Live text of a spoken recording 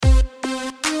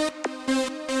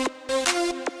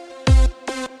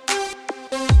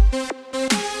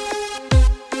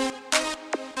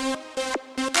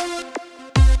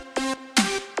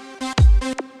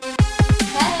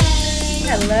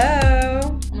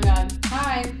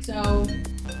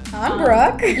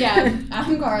Brooke. Yeah,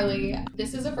 I'm Carly.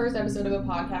 This is the first episode of a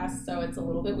podcast, so it's a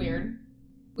little bit weird.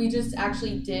 We just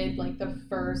actually did like the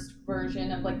first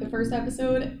version of like the first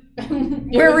episode.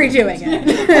 We're redoing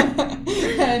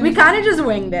it. We kind of just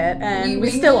winged it, and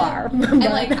we still are. And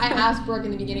like I asked Brooke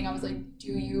in the beginning, I was like,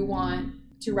 do you want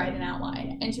to write an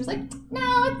outline? And she was like,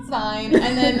 no, it's fine.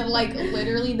 And then like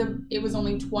literally it was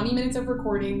only 20 minutes of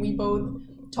recording. We both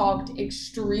talked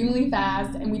extremely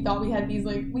fast, and we thought we had these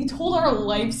like, we told our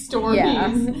life stories. Yeah,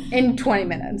 in 20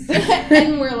 minutes.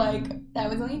 And we're like, that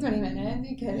was only 20 minutes,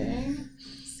 you kidding?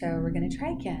 So we're going to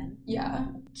try again. Yeah.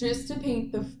 Just to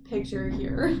paint the picture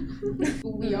here,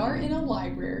 we are in a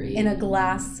library. In a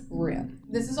glass room.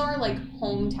 This is our, like,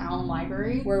 hometown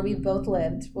library. Where we've both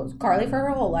lived. Well, Carly for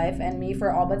her whole life, and me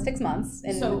for all but 6 months.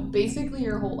 And so, basically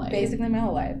your whole life. Basically my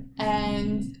whole life.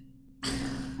 And...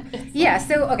 yeah,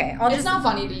 so, okay. It's not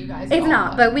funny to you guys. It's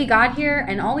not, but we got here,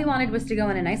 and all we wanted was to go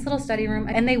in a nice little study room,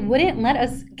 and they wouldn't let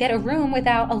us get a room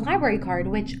without a library card,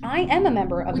 which I am a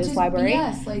member of this library.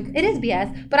 BS, like, it is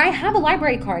BS, but I have a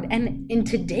library card, and in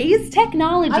today's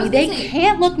technology, they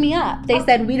can't look me up. They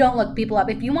said, we don't look people up.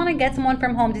 If you want to get someone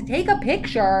from home to take a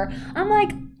picture, I'm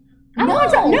like, I don't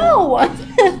want to.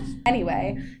 No.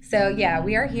 Anyway, so yeah,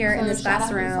 we are here in this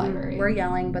glass room. We're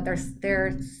yelling, but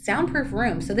they're soundproof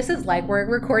rooms. So this is like we're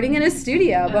recording in a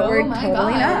studio, but we're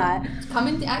totally not.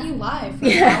 Coming at you live from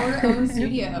our own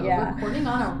studio. Yeah. Recording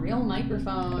on a real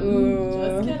microphone.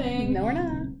 Ooh. Just kidding. No, we're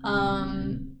not.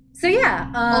 So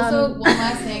yeah. Also, one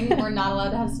last thing, we're not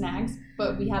allowed to have snacks,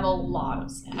 but we have a lot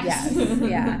of snacks. Yes.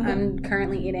 Yeah. I'm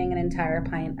currently eating an entire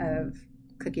pint of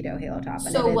cookie dough Halo Top.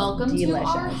 And so welcome to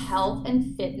our health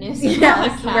and fitness podcast,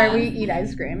 podcast. Where we eat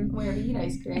ice cream.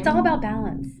 It's all about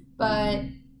balance. But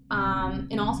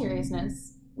in all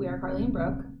seriousness, we are Carly and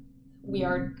Brooke. We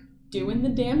are doing the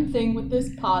damn thing with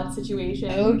this pod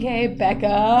situation. Okay, Becca.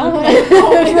 Okay.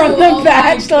 From The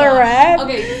Bachelorette.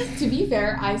 Okay, to be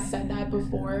fair, I said that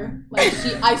before. Like,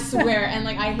 I swear, and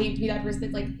like, I hate to be that person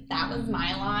that's like, that was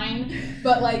my line.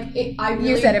 But like,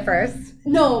 you said it first.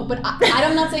 No, but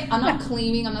I'm not saying, I'm not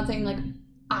claiming, I'm not saying like,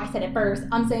 I said it first.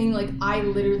 I'm saying like, I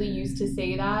literally used to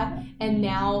say that, and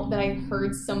now that I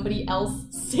heard somebody else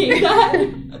say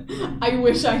that, I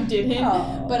wish I didn't.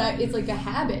 Oh. But it's like a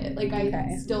habit. Like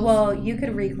I still. Well, you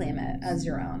could reclaim it as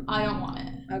your own. I don't want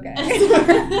it.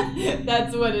 Okay.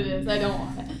 That's what it is. I don't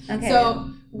want it. Okay.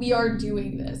 So we are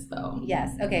doing this though.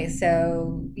 Yes. Okay.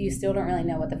 So you still don't really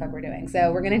know what the fuck we're doing.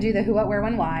 So we're gonna do the who, what, where,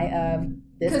 when, why of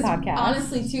this podcast.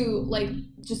 Honestly, too, like,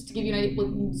 just to give you an idea,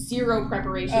 like, zero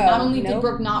preparation. Not only did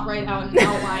Brooke not write out an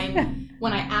outline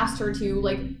when I asked her to,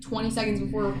 like, 20 seconds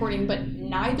before recording, but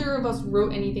neither of us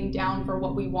wrote anything down for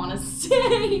what we want to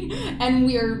say. And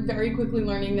we are very quickly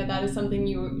learning that is something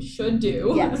you should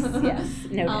do. Yes,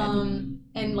 noted.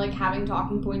 And, like, having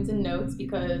talking points and notes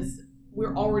because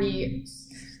we're already...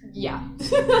 Yeah.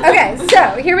 Okay,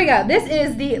 so here we go. This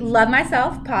is the Love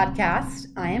Myself podcast.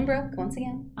 I am Brooke, once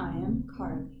again. I am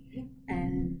Carly.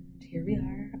 And here we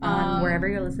are on wherever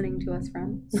you're listening to us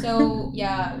from. So,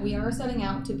 yeah, we are setting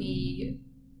out to be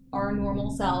our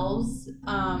normal selves,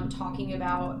 talking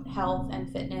about health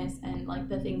and fitness and, like,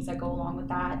 the things that go along with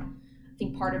that. I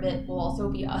think part of it will also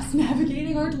be us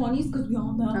navigating our 20s because we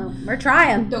all know. We're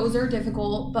trying. Those are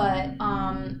difficult, but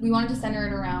we wanted to center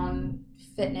it around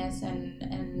fitness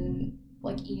and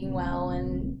like eating well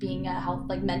and being a health,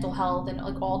 like mental health and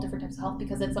like all different types of health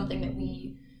because it's something that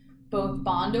we both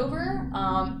bond over.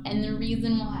 And the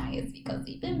reason why is because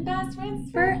we've been best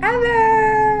friends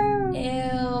forever.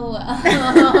 Ew.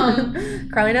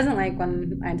 Carly doesn't like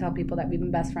when I tell people that we've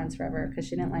been best friends forever because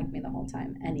she didn't like me the whole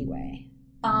time anyway.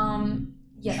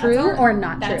 Yeah, true or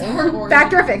not true?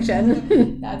 Fact or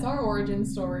fiction? That's our origin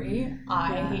story.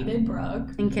 I hated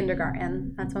Brooke. In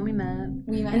kindergarten. That's when we met.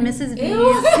 We met in Mrs.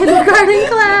 V's kindergarten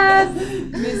class.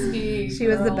 Miss V. She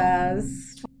was the best.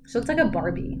 She looks like a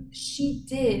Barbie. She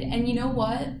did. And you know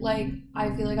what? Like,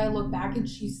 I feel like I look back and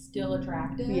she's still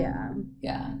attractive. Yeah.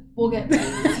 Yeah. We'll get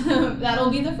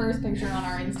that'll be the first picture on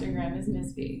our Instagram is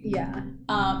Miss V. Yeah.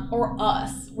 Or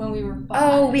us when we were 5.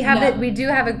 Oh, we have it. We do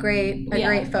have a great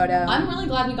photo. I'm really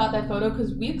glad we got that photo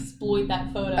because we exploit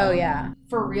that photo. Oh, yeah.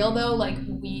 For real, though, like,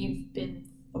 we've been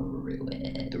through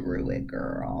it. Through it,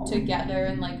 girl. Together.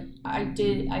 And, like,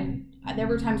 there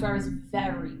were times where I was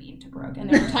very mean to Brooke. And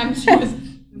there were times she was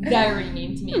very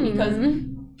mean to me because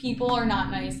people are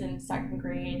not nice in 2nd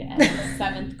grade and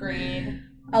 7th grade.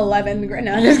 11th grade.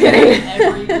 No, I'm just kidding.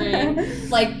 Every grade.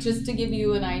 Like, just to give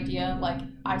you an idea, like,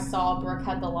 I saw Brooke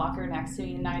had the locker next to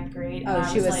me in 9th grade. And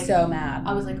she was like, so mad.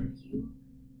 I was like, are you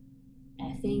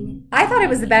effing? I thought it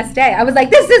was the best day. I was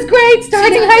like, this is great.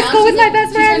 Starting high school with my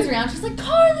best friend. She turns around. She's like,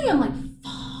 Carly. I'm like,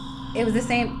 fuck. It was the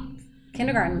same.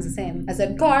 kindergarten was the same. I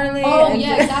said, Carly. Oh,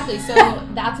 yeah, exactly. So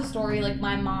that's a story. Like,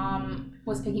 my mom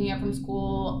was picking me up from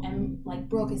school, and, like,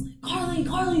 Brooke is like,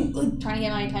 Carly, like, trying to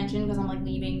get my attention because I'm, like,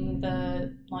 leaving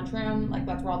the lunchroom. Like,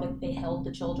 that's where all, like, they held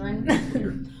the children.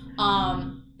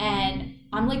 And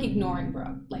I'm, like, ignoring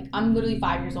Brooke. Like, I'm literally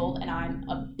 5 years old, and I'm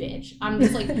a bitch. I'm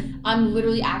just, like, I'm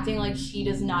literally acting like she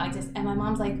does not exist. And my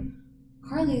mom's like,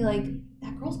 Carly, like,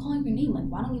 that girl's calling your name. Like,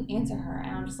 why don't you answer her?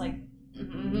 And I'm just like,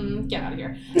 get out of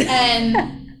here.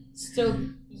 And so,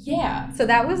 yeah. So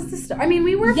that was the start. I mean,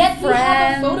 we were friends. We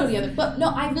have a photo together. But no,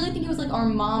 I really think it was like our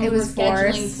moms were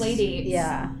scheduling play dates.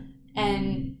 Yeah.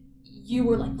 And you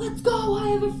were like, let's go, I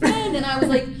have a friend. And I was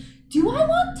like, do I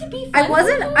want to be friends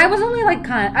I was only like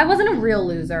I wasn't a real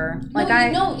loser.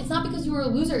 Like No, it's not because you were a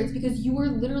loser. It's because you were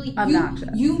literally obnoxious.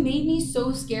 You made me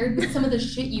so scared with some of the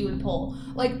shit you would pull.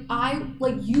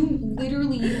 You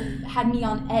literally had me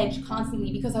on edge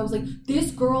constantly because I was like,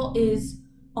 this girl is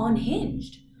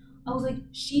unhinged. I was like,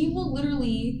 she will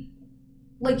literally,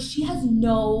 like, she gives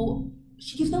no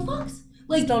fucks.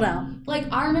 Like, still don't.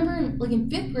 Like, I remember, like, in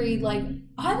 5th grade, like,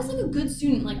 I was, like, a good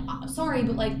student. Like, sorry,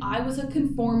 but, like, I was a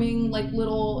conforming, like,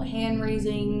 little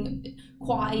hand-raising,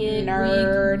 quiet,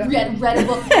 nerd. Read a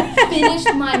book,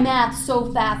 finished my math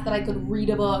so fast that I could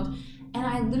read a book. And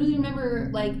I literally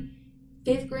remember, like,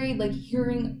 5th grade, like,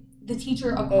 hearing the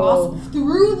teacher across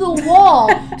through the wall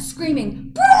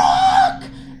screaming, Brooke!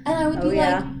 And I would be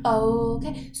like, oh,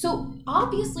 okay. So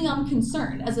obviously I'm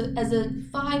concerned as a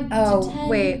 5 to 10.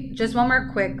 Wait, just one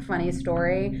more quick funny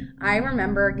story. I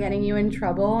remember getting you in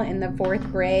trouble in the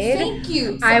 4th grade. Thank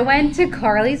you. So, I went to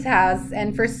Carly's house,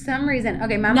 and for some reason,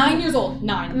 my mom, 9 years old,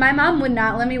 9. My mom would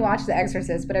not let me watch The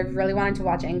Exorcist, but I really wanted to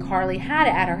watch it, and Carly had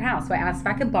it at her house. So I asked if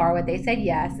I could borrow it. They said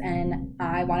yes, and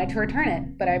I wanted to return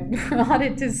it, but I brought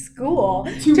it to school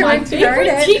to my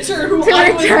favorite teacher, who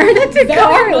I was very much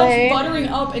buttering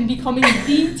up and becoming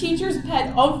the teacher's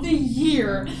pet of the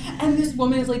year. And this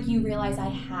woman is like, you realize I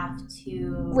have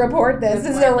to report this.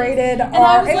 This is a rated R.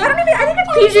 I think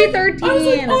it's PG-13. I was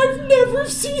like, I've never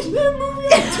seen that movie.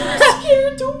 I'm too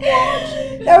scared to watch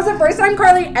it. That was the first time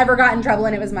Carly ever got in trouble,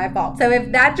 and it was my fault. So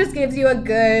if that just gives you a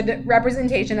good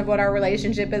representation of what our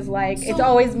relationship is like, it's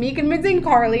always me convincing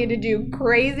Carly to do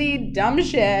crazy, dumb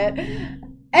shit. And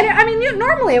I mean,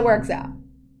 normally it works out.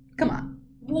 Come on.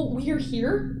 Well, we're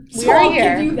here. I'll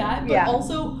give you that. But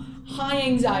also high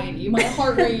anxiety. My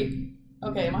heart rate...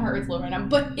 Okay, my heart rate's low right now.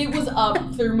 But it was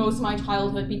up through most of my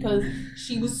childhood because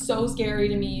she was so scary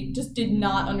to me. Just did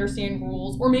not understand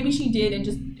rules. Or maybe she did and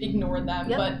just ignored them.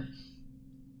 Yep. But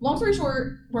long story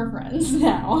short, we're friends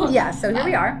now. Yeah, so here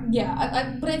we are.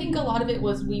 Yeah, but I think a lot of it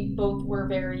was we both were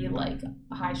very, like,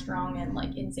 high-strung and,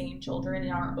 like, insane children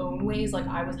in our own ways. Like,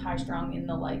 I was high-strung in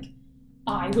the, like,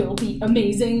 I will be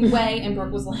amazing way, and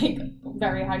Brooke was like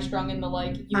very high strung in the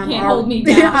like you can't hold me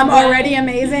down. I'm already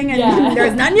amazing, and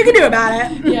there's nothing you can do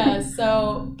about it. Yeah.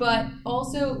 So, but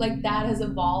also like that has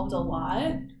evolved a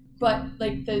lot. But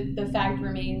like the fact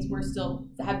remains, we're still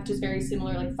have just very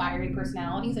similar like fiery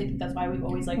personalities. I think that's why we've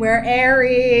always like we're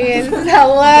Aries.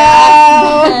 Hello,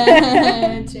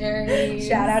 Aries.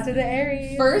 Shout out to the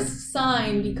Aries. First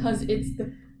sign because it's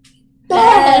the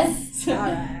best.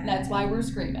 Right. That's why we're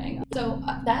screaming. So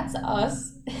that's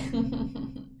us.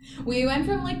 We went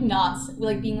from like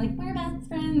like being like we're best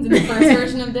friends in the first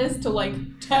version of this to like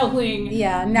telling.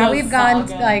 Yeah, now we've gone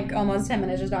like almost 10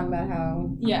 minutes just talking about how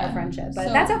our friendship, but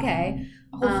so, that's okay.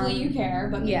 Hopefully you care,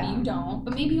 but maybe you don't.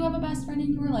 But maybe you have a best friend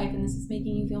in your life, and this is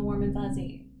making you feel warm and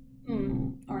fuzzy.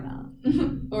 Or not.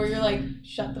 Or you're like,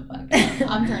 shut the fuck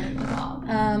up. I'm turning this off.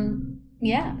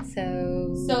 Yeah,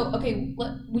 so okay,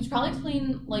 we should probably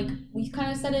explain, like, we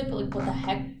kind of said it, but, like, what the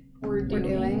heck we're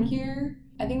doing here.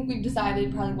 I think we've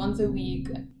decided probably once a week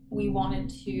we wanted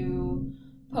to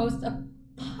post a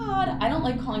pod. I don't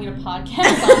like calling it a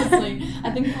podcast, honestly.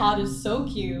 I think pod is so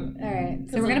cute. All right,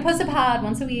 so we're going to post a pod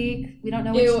once a week. We don't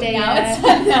know which day yet.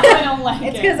 Now I don't like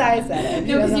it's because I said it.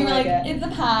 No, because you were like, it's a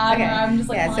pod, okay. Or I'm just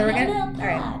like, yeah, so we're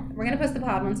going to post the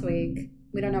pod once a week.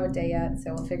 We don't know what day yet,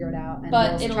 so we'll figure it out. And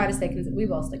we'll try to stay we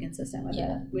will stay consistent with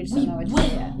it. We just don't know which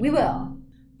day yet. We will.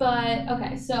 But,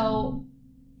 okay, so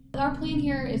our plan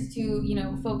here is to, you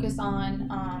know, focus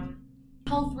on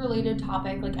health-related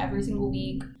topic, like, every single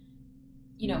week.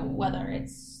 You know, whether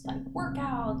it's, like,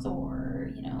 workouts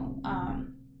or, you know,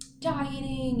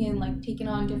 dieting and, like, taking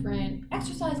on different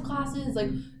exercise classes,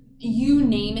 like, you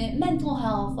name it, mental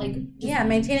health, like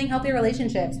maintaining healthy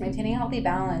relationships, maintaining a healthy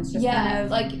balance, just kind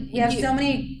of like we have so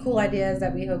many cool ideas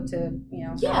that we hope to, you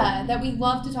know, that we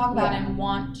love to talk about and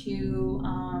want to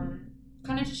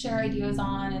kind of just share ideas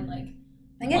on and like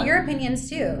And get your opinions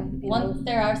too. Once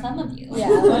there are some of you. Yeah,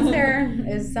 once there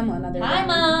is someone other Hi,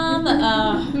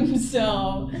 Mom!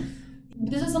 So,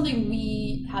 this is something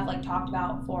we have, like, talked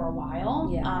about for a while.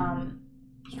 Yeah.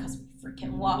 Because we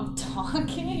freaking love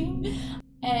talking.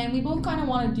 And we both kind of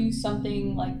want to do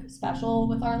something, like, special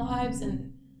with our lives.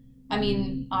 And, I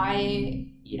mean,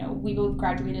 we both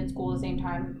graduated school at the same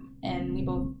time. And we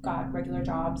both got regular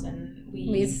jobs, and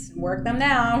we work them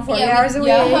now, 40 hours a week.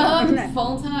 Yeah,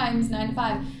 full times, 9 to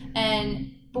 5.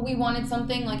 But we wanted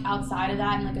something like outside of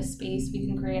that, and like a space we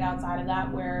can create outside of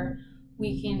that where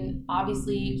we can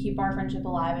obviously keep our friendship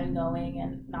alive and going,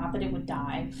 and not that it would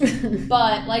die,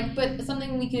 but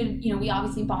something we could, we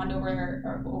obviously bond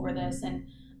over this, and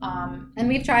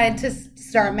we've tried to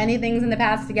start many things in the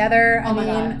past together. Oh my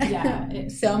God, yeah,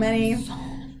 so many.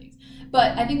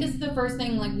 But I think this is the first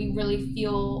thing, like, we really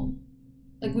feel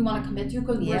like we want to commit to,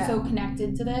 because we're so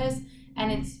connected to this,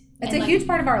 and it's a huge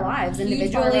part of our lives,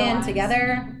 individually and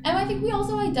together. And I think we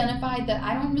also identified that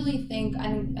I don't really think,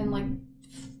 and like,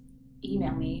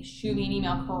 email me, shoot me an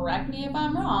email, correct me if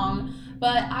I'm wrong,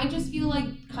 but I just feel like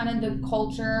kind of the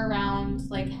culture around,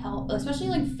 like, health, especially,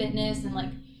 like, fitness and,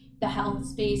 like, the health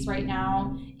space right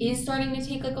now is starting to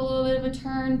take, like, a little bit of a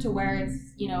turn to where it's,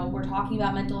 we're talking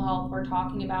about mental health, we're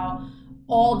talking about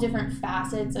all different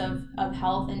facets of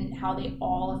health and how they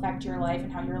all affect your life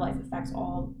and how your life affects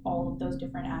all of those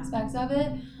different aspects of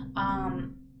it.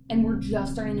 And we're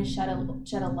just starting to shed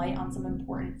a light on some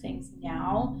important things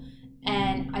now.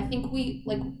 And I think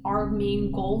our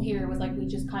main goal here was, like, we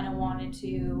just kind of wanted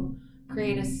to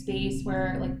create a space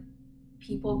where, like,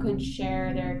 people could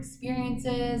share their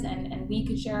experiences and we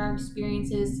could share our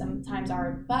experiences, sometimes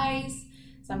our advice,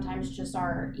 sometimes just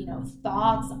our,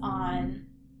 thoughts on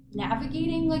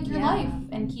navigating, like, your life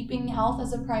and keeping health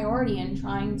as a priority and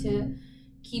trying to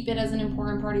keep it as an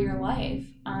important part of your life.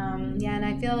 And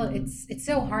I feel it's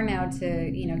so hard now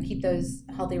to, keep those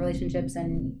healthy relationships,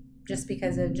 and just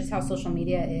because of just how social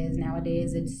media is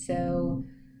nowadays, it's so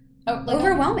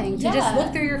overwhelming to just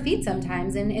look through your feed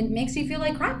sometimes, and it makes you feel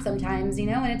like crap sometimes, and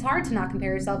it's hard to not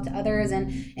compare yourself to others,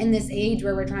 and in this age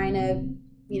where we're trying to,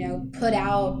 put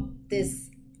out this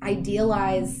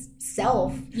idealized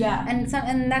self,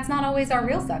 and that's not always our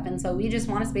real stuff, and so we just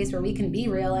want a space where we can be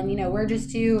real, and we're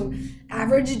just two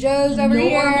average Joes over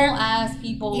here, normal ass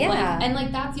people,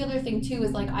 and that's the other thing too,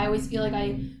 is, like, I always feel like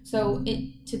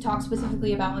to talk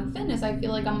specifically about, like, fitness, I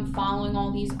feel like I'm following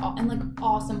all these and, like,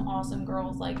 awesome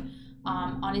girls, like,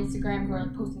 on Instagram who are,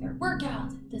 like, posting their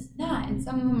workouts and this and that, and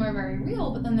some of them are very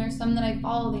real, but then there's some that I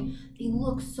follow, they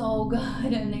look so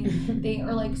good, and they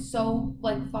are, like, so,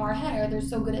 like, far ahead, or they're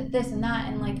so good at this and that,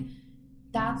 and, like,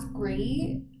 that's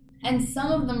great, and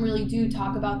some of them really do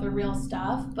talk about the real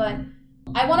stuff, but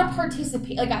I want to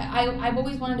participate. Like, I've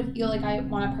always wanted to feel like I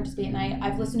want to participate, and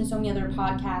I've listened to so many other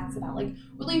podcasts about, like,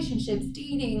 relationships,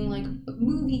 dating, like,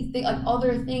 movies, like,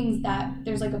 other things that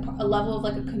there's, like, a level of,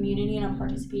 like, a community and a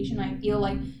participation. I feel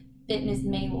like fitness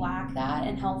may lack that,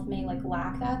 and health may, like,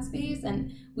 lack that space,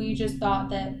 and we just thought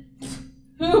that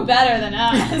who better than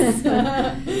us?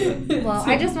 Well,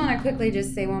 I just want to quickly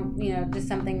just say just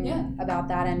something about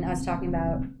that, and us talking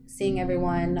about seeing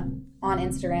everyone on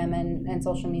Instagram and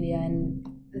social media, and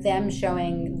them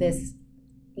showing this,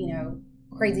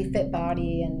 crazy fit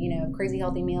body, and, crazy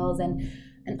healthy meals, and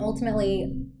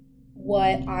ultimately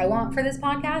what I want for this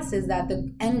podcast is that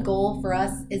the end goal for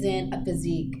us isn't a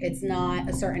physique. It's not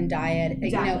a certain diet.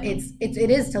 Exactly. It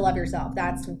is to love yourself.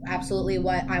 That's absolutely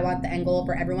what I want the end goal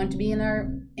for everyone to be in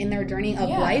their journey of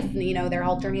life. Their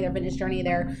health journey, their fitness journey,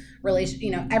 their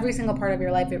relation. Every single part of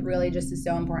your life. It really just is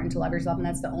so important to love yourself, and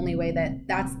that's the only way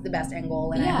that's the best end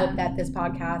goal. And I hope that this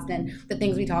podcast and the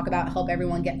things we talk about help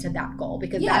everyone get to that goal,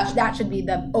 because that should be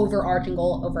the overarching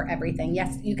goal over everything.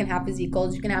 Yes, you can have physique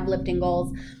goals, you can have lifting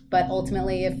goals, but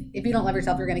ultimately, if you don't love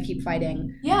yourself, you're going to keep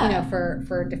fighting,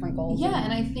 for different goals. Yeah,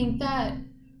 and I think that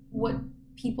what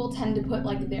people tend to put,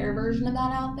 like, their version of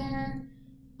that out there,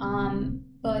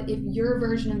 but if your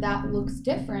version of that looks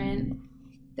different,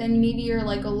 then maybe you're,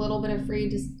 like, a little bit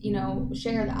afraid to,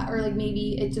 share that, or, like,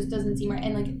 maybe it just doesn't seem right,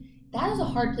 and, like, that is a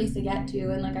hard place to get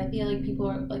to, and, like, I feel like people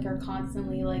are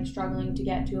constantly, like, struggling to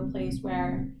get to a place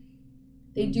where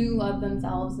they do love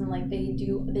themselves, and, like,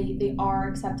 they are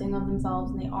accepting of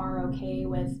themselves, and they are okay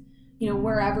with,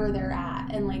 wherever they're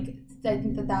at, and, like, I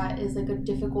think that is, like, a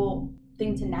difficult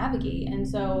thing to navigate, and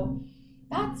so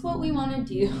that's what we want to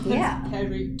do. Yeah. It's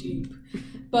very deep,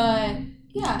 but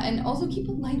yeah, and also keep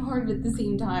it lighthearted at the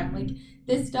same time. Like,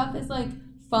 this stuff is, like,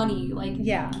 funny, like,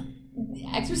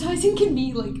 exercising can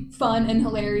be, like, fun and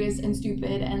hilarious and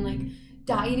stupid, and, like,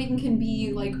 dieting can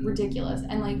be like ridiculous,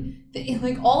 and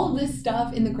like all of this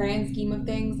stuff in the grand scheme of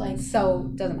things, like, so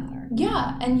doesn't matter.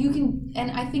 Yeah,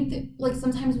 and I think that, like,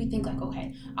 sometimes we think, like,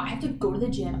 okay, I have to go to the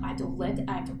gym, I have to lift,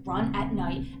 I have to run at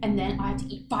night, and then I have to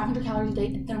eat 500 calories a day,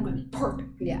 and then I'm going to be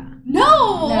perfect. Yeah.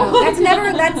 No!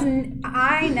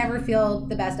 I never feel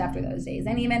the best after those days.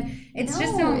 And even, it's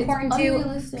just so important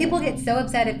to, people get so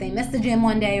upset if they miss the gym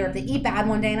one day or if they eat bad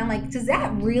one day, and I'm like, does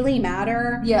that really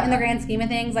matter in the grand scheme of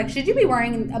things? Like, should you be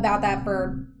worrying about that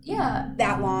for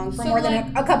that long, for more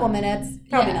than a couple minutes?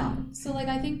 Probably not. So, like,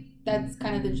 I think that's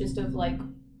kind of the gist of like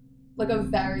a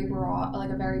very broad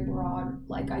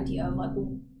like idea of like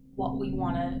what we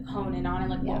want to hone in on,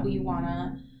 and like what we want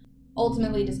to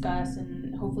ultimately discuss,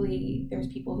 and hopefully there's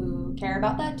people who care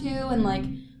about that too, and like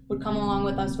would come along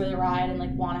with us for the ride and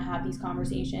like want to have these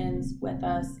conversations with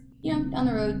us, you know, down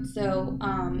the road. So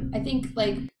I think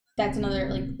like that's another,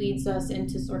 like, leads us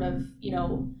into sort of, you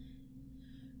know,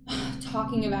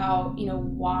 talking about, you know,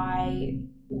 why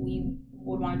we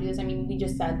would want to do this. I mean, we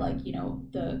just said, like, you know,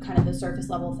 the kind of the surface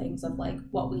level things of like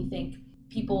what we think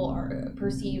people are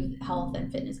perceive health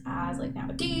and fitness as like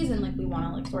nowadays, and like we want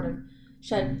to like sort of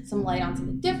shed some light on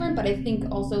something different. But I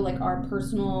think also like our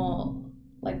personal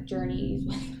like journeys,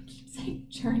 I keep saying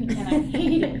journey and I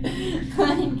hate it.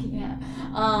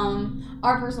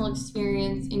 Our personal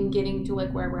experience in getting to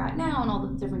like where we're at now, and all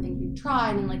the different things we've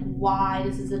tried, and like why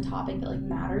this is a topic that like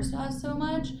matters to us so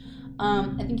much.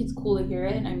 I think it's cool to hear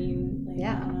it. I mean, like,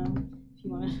 I don't know if you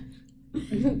want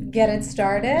to get it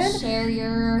started. Share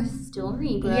your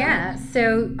story, girl. Yeah.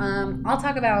 So I'll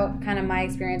talk about kind of my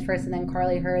experience first, and then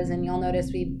Carly hers. And you'll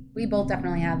notice we both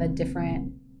definitely have a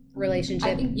different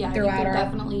relationship throughout our.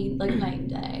 Definitely like night and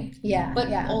day. Yeah.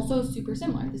 But also super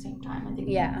similar at the same time, I think.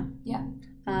 Yeah.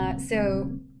 Yeah.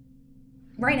 So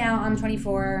right now I'm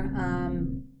 24.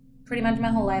 Pretty much my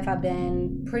whole life I've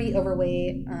been pretty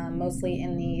overweight, mostly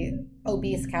in the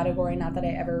obese category. Not that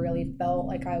I ever really felt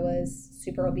like I was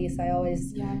super obese. I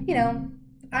always, you know,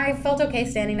 I felt okay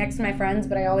standing next to my friends,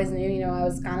 but I always knew, you know, I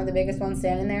was kind of the biggest one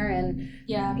standing there. And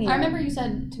you know, I remember you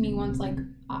said to me once, like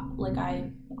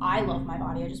I love my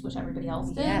body. I just wish everybody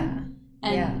else did. Yeah.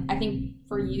 And I think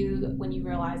for you, when you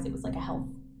realized it was like a health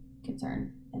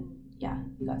concern, and you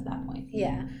got to that point.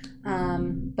 Yeah.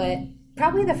 But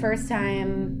probably the first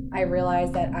time I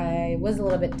realized that I was a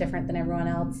little bit different than everyone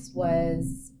else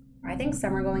was, I think,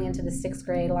 summer going into the 6th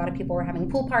grade. A lot of people were having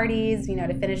pool parties, you know,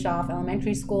 to finish off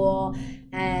elementary school.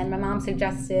 And my mom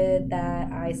suggested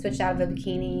that I switch out of a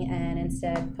bikini and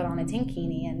instead put on a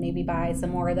tankini and maybe buy some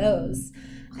more of those.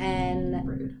 And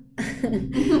rude.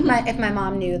 If my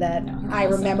mom knew that I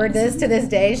remembered this to this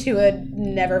day, she would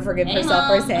never forgive herself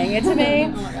for saying it to me. Oh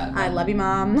my God. I love you,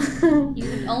 Mom.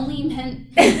 You only meant.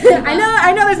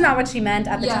 I know that's not what she meant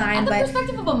at the time, but the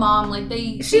perspective of a mom, like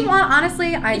she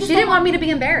didn't want me to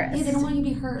be embarrassed. Yeah, they don't want you to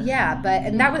be hurt. Yeah,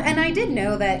 and I did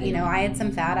know that, you know, I had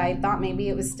some fat. I thought maybe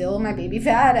it was still my baby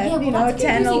fat at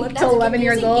 10 to 11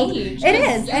 years old. Age, it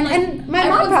is, and my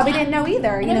mom probably didn't know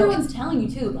either. And everyone's telling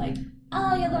you too, like,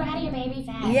 oh, you'll grow out of your baby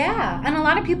fat. Yeah, and a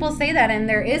lot of people say that, and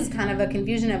there is kind of a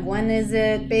confusion of when is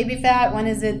it baby fat, when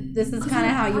is it this is kind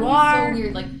of how you are. So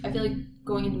weird. Like, I feel like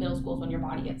going into middle school is when your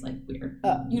body gets like weird.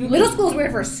 Middle school is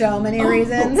weird for so many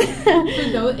reasons.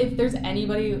 If there's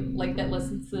anybody like that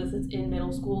listens to this that's in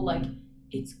middle school, like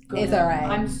it's all right.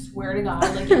 I swear to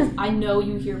God, like I know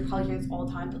you probably hear this all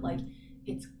the time, but like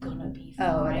it's gonna be fine.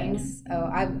 Oh, it is. Oh,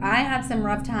 I had some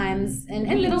rough times in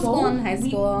middle school and high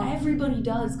school. Everybody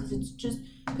does,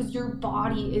 because your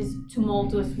body is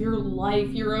tumultuous. Your life,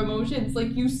 your emotions,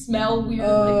 like you smell weird. Like,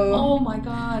 oh my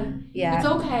God. Yeah. It's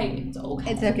okay. It's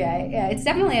okay. It's okay. Yeah, it's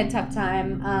definitely a tough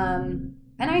time.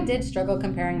 And I did struggle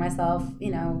comparing myself,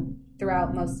 you know,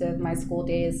 throughout most of my school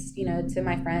days, you know, to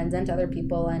my friends and to other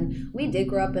people. And we did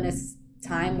grow up in a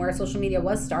time where social media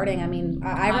was starting. I mean,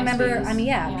 I remember,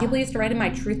 people used to write in my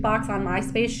truth box on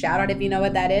MySpace, shout out if you know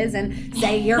what that is, and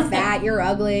say you're fat, you're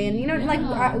ugly, and, you know,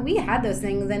 like we had those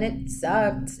things, and it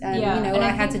sucked, and, you know, and I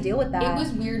had to deal with that. It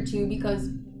was weird, too, because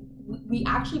we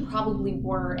actually probably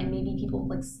were, and maybe people,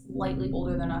 like, slightly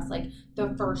older than us, like,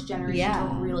 the first generation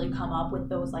to really come up with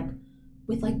those, like,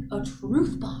 with like a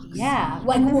truth box. Yeah.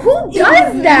 Like, who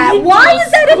does that? Why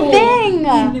is that a thing?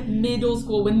 In middle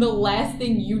school, when the last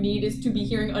thing you need is to be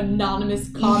hearing anonymous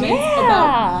comments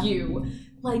about you.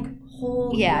 Like,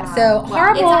 So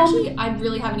horrible. It's actually, I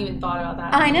really haven't even thought about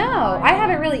that. I know. I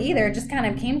haven't really either. It just kind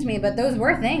of came to me. But those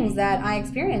were things that I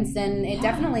experienced. And it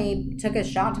definitely took a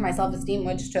shot to my self-esteem,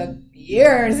 which took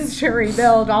years to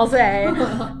rebuild, I'll say.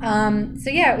 So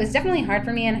yeah, it was definitely hard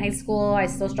for me in high school. I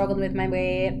still struggled with my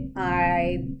weight.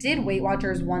 I did Weight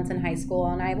Watchers once in high school,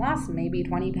 and I lost maybe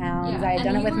 20 pounds. I had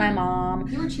done it with my mom.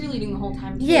 You were cheerleading the whole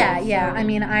time too. Yeah. I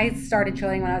mean, I started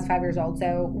cheerleading when I was 5 years old.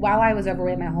 So while I was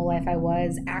overweight my whole life, I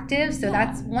was active. So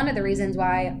that's one of the reasons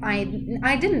why I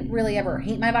didn't really ever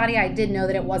hate my body. I did know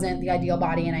that it wasn't the ideal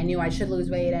body, and I knew I should lose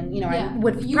weight, and I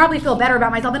would probably feel better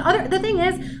about myself. And the thing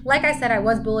is, like I said, I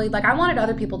was bullied. Like, I wanted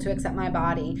other people to accept my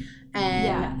body.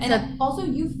 And also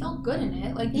you felt good in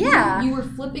it. Like, you were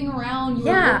flipping around, you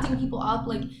were lifting people up.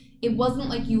 Like, it wasn't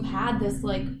like you had this,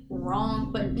 like,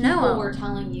 wrong, but people were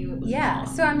telling you it was wrong.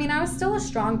 So, I mean, I was still a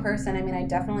strong person. I mean, I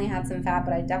definitely had some fat,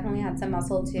 but I definitely had some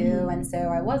muscle, too. Mm-hmm. And so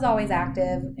I was always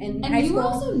active in high school. And you were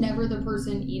also never the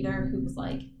person either who was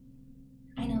like,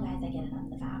 I know, guys, I get it,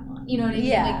 I'm the fat one. You know what I mean?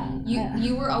 Yeah. Like,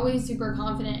 you were always super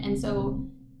confident, and so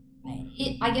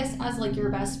I guess as, like,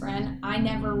 your best friend, I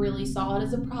never really saw it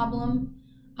as a problem.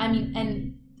 I mean,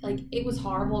 and, like, it was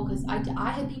horrible because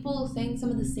I had people saying some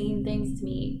of the same things to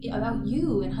me about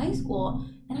you in high school,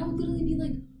 and I would literally be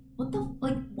like, what the,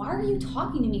 like, why are you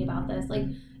talking to me about this? Like,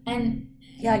 and...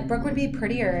 Yeah, like, Brooke would be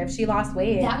prettier if she lost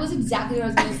weight. That was exactly what I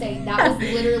was going to say. That was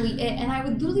literally it. And I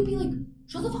would literally be like,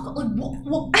 shut the fuck up. Like,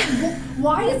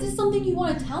 why is this something you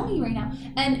want to tell me right now?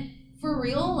 And for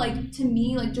real, like, to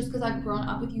me, like, just because I've grown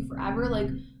up with you forever, like,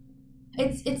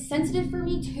 it's sensitive for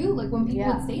me too. Like, when people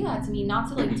would say that to me, not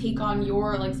to, like, take on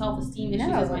your, like, self-esteem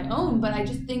issues as my own, but I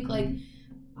just think, like,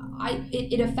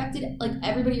 it affected, like,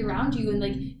 everybody around you, and,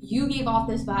 like, you gave off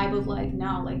this vibe of, like,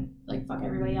 no, like fuck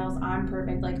everybody else, I'm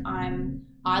perfect, like,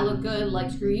 I look good,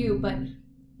 like, screw you. But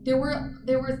there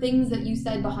were things that you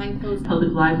said behind closed doors.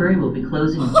 Public library will be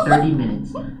closing in 30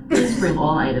 minutes. Please bring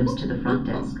all items to the front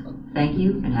desk. Thank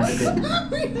you, and have a good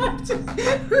night. We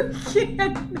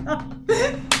can't.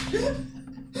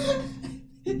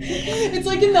 It's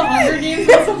like in the Hunger Games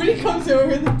when somebody comes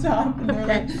over the top and they're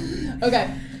like, okay.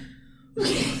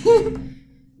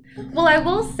 Well, I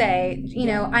will say,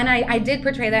 and I did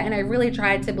portray that, and I really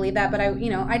tried to believe that, but I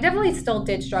definitely still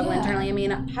did struggle internally. I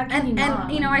mean,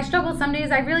 I struggled some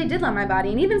days. I really did love my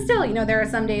body, and even still, there are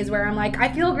some days where I'm like, I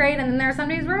feel great, and then there are some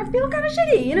days where I feel kind of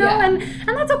shitty, and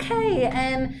that's okay.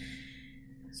 And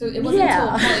so it wasn't until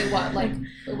probably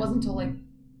it wasn't until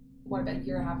what, about a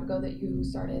year and a half ago that you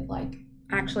started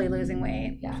actually losing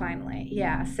weight finally.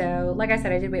 So like I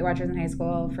said, I did Weight Watchers in high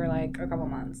school for like a couple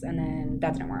months, and then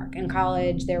that didn't work. In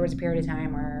college, there was a period of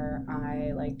time where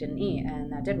I didn't eat,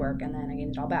 and that did work, and then I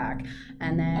gained it all back.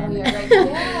 And then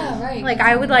right.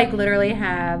 I would literally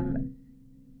have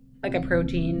like a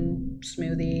protein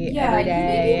smoothie every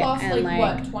day. You maybe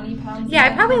lost 20 pounds? Yeah,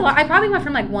 I probably went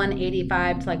from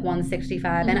 185 to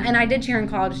 165. Mm-hmm. And I did cheer in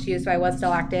college too, so I was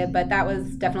still active, but that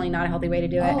was definitely not a healthy way to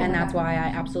do it. And that's why I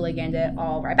absolutely gained it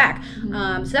all right back.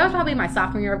 Mm-hmm. So that was probably my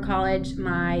sophomore year of college.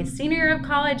 My senior year of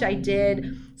college, I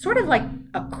did sort of like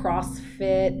a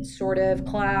CrossFit sort of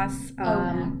class.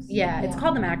 It's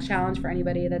called the Max Challenge for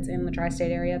anybody that's in the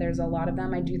tri-state area. There's a lot of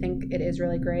them. I do think it is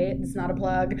really great. It's not a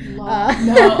plug. We're not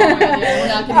getting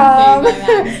paid by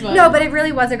Max. No, but it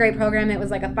really was a great program. It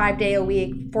was like a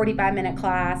 5-day-a-week, 45-minute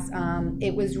class.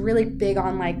 It was really big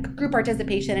on group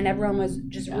participation, and everyone was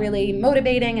just really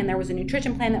motivating, and there was a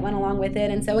nutrition plan that went along with it.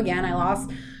 And so again, I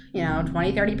lost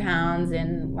 20, 30 pounds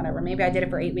in whatever. Maybe I did it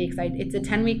for 8 weeks. It's a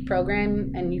 10-week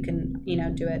program, and you can,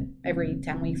 do it every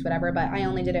 10 weeks, whatever. But I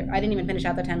only did it. I didn't even finish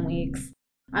out the 10 weeks.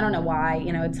 I don't know why.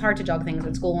 It's hard to juggle things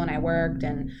with school, and I worked,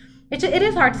 and it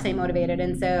is hard to stay motivated.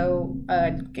 And so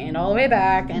gained all the way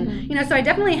back. And, so I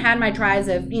definitely had my tries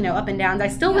of, up and downs. I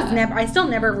still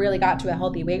never really got to a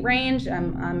healthy weight range.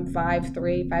 I'm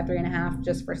 5'3", 5'3.5",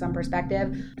 just for some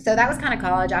perspective. So that was kind of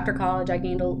college. After college, I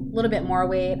gained a little bit more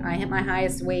weight. I hit my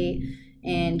highest weight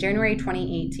in January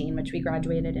 2018, which we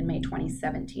graduated in May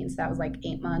 2017. So that was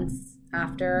 8 months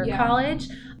after college.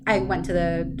 I went to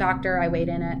the doctor. I weighed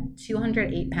in at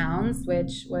 208 pounds,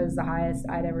 which was the highest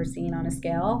I'd ever seen on a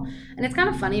scale. And it's kind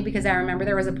of funny because I remember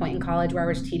there was a point in college where I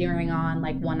was teetering on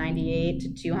 198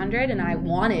 to 200, and I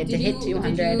wanted to hit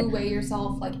 200. Did you weigh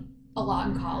yourself a lot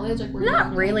in college?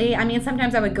 Not really. I mean,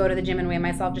 sometimes I would go to the gym and weigh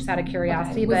myself just out of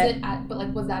curiosity. Was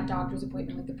that doctor's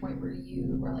appointment the point where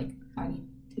you were I need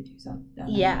to do something.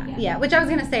 Yeah. Which I was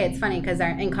gonna say, it's funny because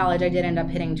in college I did end up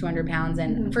hitting 200 pounds,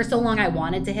 and for so long I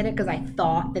wanted to hit it because I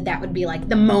thought that would be like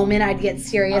the moment I'd get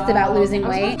serious about losing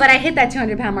weight. But I hit that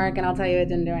 200 pound mark, and I'll tell you, it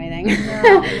didn't do anything.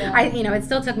 It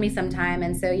still took me some time,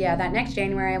 and so that next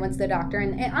January I went to the doctor,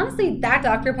 and honestly, that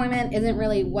doctor appointment isn't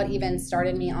really what even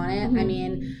started me on it. I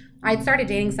mean, I'd started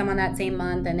dating someone that same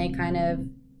month, and they kind of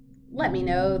let me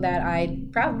know that I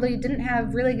probably didn't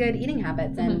have really good eating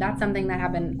habits, and that's something that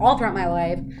happened all throughout my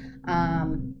life.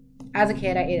 As a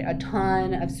kid, I ate a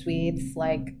ton of sweets,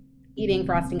 like eating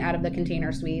frosting out of the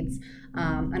container sweets,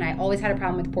 and I always had a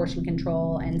problem with portion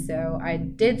control, and so I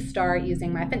did start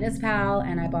using MyFitnessPal,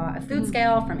 and I bought a food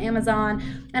scale from Amazon,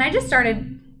 and I just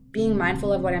started being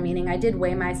mindful of what I'm eating. I did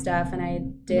weigh my stuff, and I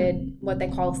did what they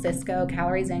call Cisco,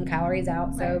 calories in, calories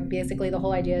out. So basically the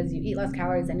whole idea is you eat less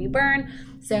calories than you burn.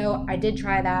 So I did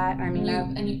try that. I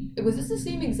mean, was this the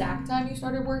same exact time you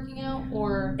started working out,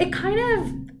 or?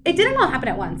 It didn't all happen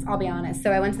at once, I'll be honest.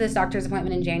 So I went to this doctor's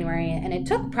appointment in January, and it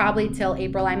took probably till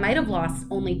April. I might have lost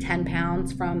only 10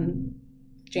 pounds from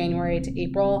January to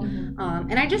April.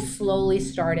 And I just slowly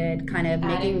started kind of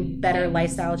making better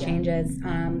lifestyle changes.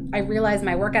 I realized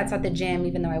my workouts at the gym,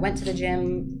 even though I went to the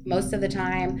gym most of the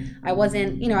time, I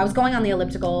wasn't, I was going on the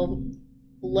elliptical,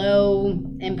 low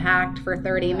impact for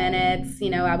 30 minutes.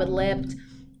 I would lift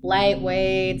light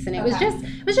weights, and it was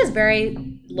just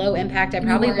very low impact. I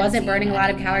probably wasn't burning a lot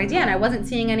of calories. Yeah, and I wasn't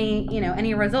seeing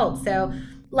any results. So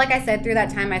like I said, through that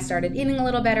time, I started eating a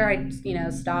little better. I,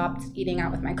 stopped eating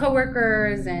out with my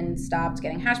coworkers and stopped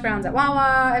getting hash browns at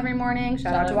Wawa every morning.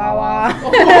 Shout out to Wawa.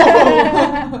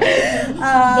 The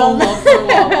love for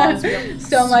Wawa is real.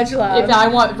 So much love. If I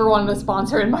ever wanted a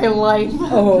sponsor in my life.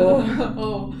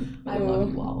 I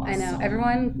love Wawa. I know.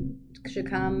 Everyone should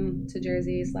come to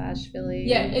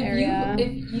Jersey/Philly area.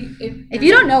 If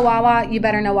you don't know Wawa, you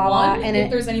better know Wawa. One, and if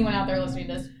there's anyone out there listening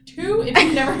to this. 2, if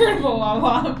you've never heard of a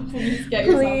Wawa, please get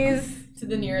yourself to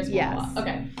the nearest Wawa.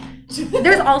 Okay.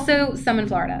 There's also some in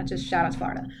Florida. Just shout out to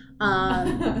Florida.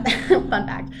 Fun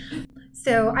fact.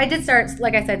 So I did start,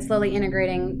 like I said, slowly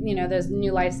integrating, those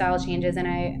new lifestyle changes. And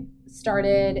I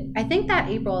think that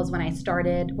April is when I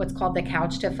started what's called the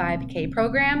Couch to 5K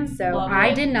program. So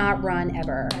I did not run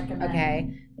ever. Okay.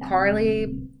 Yeah.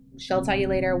 Carly, she'll tell you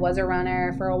later, was a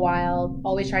runner for a while,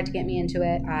 always tried to get me into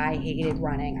it. I hated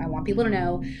running. I want people to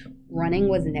know running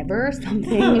was never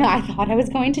something I thought I was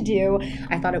going to do.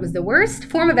 I thought it was the worst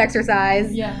form of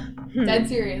exercise. Yeah, dead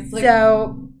serious.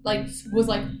 Was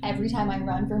every time I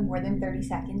run for more than 30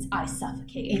 seconds, I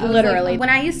suffocate. Literally. When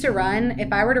I used to run,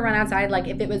 if I were to run outside,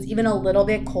 if it was even a little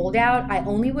bit cold out, I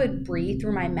only would breathe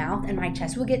through my mouth and my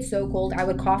chest would get so cold. I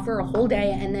would cough for a whole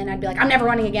day, and then I'd be like, I'm never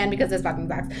running again because this fucking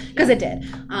sucks. Because it did.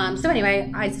 So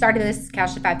anyway, I started this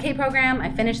Couch to 5K program.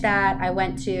 I finished that. I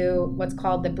went to what's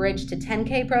called the Bridge to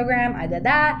 10K program. I did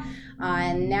that.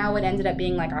 And now it ended up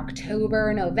being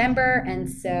October, November. And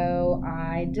so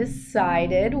I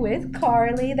decided with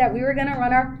Carly that we were going to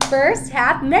run our first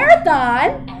half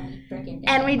marathon.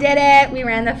 And we did it. We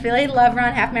ran the Philly Love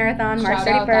Run half marathon, March 31st.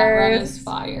 Shout out, that run is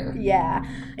fire. Yeah.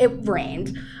 It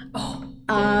rained.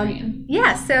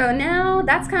 Yeah, so now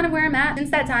that's kind of where I'm at.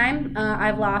 Since that time,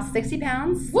 I've lost 60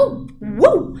 pounds. Woo!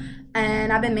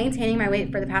 And I've been maintaining my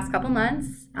weight for the past couple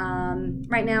months.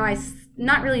 Right now, I'm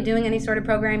not really doing any sort of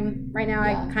program. Right now,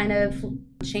 I kind of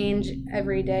change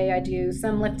every day. I do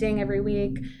some lifting every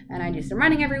week, and I do some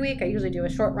running every week. I usually do a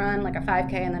short run, like a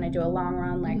 5K, and then I do a long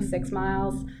run, 6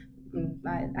 miles.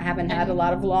 I haven't had a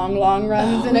lot of long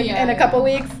runs in a couple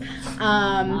weeks.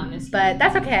 But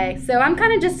that's okay. So I'm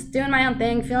kind of just doing my own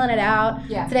thing, feeling it out.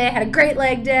 Yeah. Today I had a great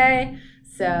leg day.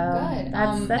 So good.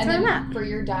 That's where I'm at. For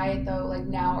your diet though,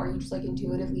 now are you just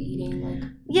intuitively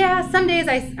eating Yeah, some days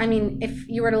I mean, if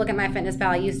you were to look at MyFitnessPal,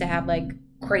 I used to have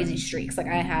crazy streaks. I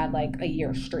had a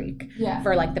year streak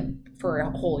for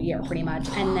a whole year pretty much.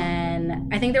 And then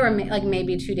I think there were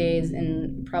maybe 2 days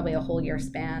in probably a whole year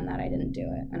span that I didn't do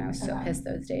it. And I was so pissed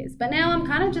those days. But now I'm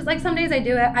kind of just some days I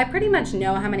do it. I pretty much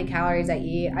know how many calories I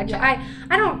eat. I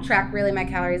don't track really my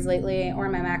calories lately or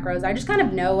my macros. I just kind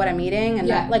of know what I'm eating.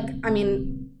 And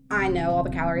I know all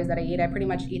the calories that I eat. I pretty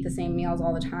much eat the same meals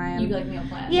all the time. You meal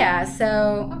plan? Yeah.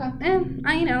 So,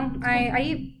 I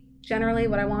eat generally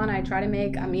what I want. I try to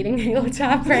make. I'm eating Halo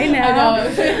Top right now. I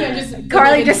know.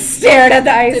 Carly just stared at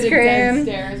the ice cream.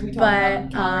 As we talk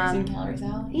about calories in, calories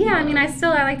out. Yeah, I mean, I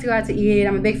like to go out to eat.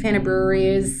 I'm a big fan of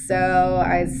breweries, so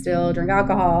I still drink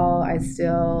alcohol. I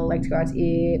still like to go out to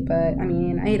eat. But I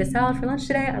mean, I ate a salad for lunch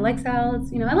today. I like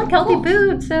salads. I like healthy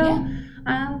food, so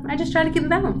I just try to keep a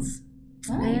balance.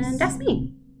 Nice. And that's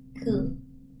me. Cool.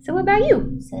 So what about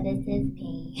you? So this is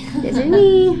me. This is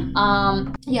me.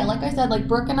 Yeah, like I said, like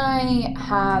Brooke and I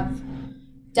have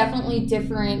definitely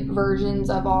different versions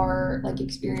of our like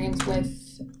experience with,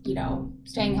 you know,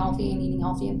 staying healthy and eating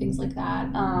healthy and things like that.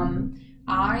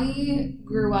 I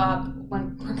grew up,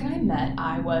 when Brooke and I met,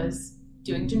 I was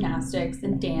doing gymnastics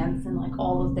and dance and like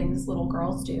all the things little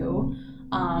girls do,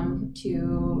 to,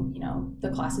 you know, the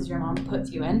classes your mom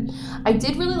puts you in. I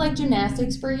did really like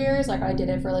gymnastics for years. Like I did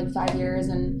it for like 5 years,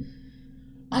 and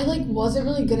I like wasn't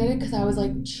really good at it because I was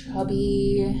like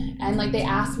chubby, and like they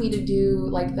asked me to do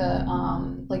like the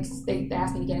like they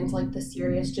asked me to get into like the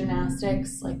serious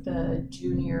gymnastics, like the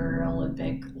junior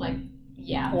Olympic, like,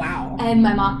 yeah. Wow. And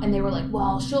my mom, and they were like,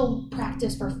 well, she'll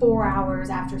practice for 4 hours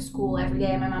after school every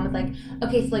day. And my mom was like,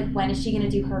 okay, so like when is she gonna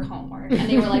do her homework? And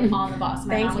they were like on the bus.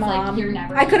 My Thanks, mom was Mom. like, you're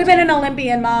never. I could have been an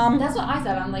Olympian, Mom. That's what I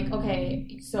said. I'm like,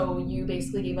 okay, so you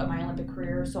basically gave up my Olympic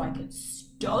career so I could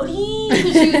study?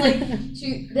 She was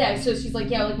like, so she's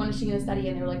like, yeah, like when is she gonna study?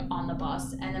 And they were like on the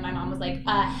bus. And then my mom was like,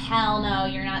 hell no,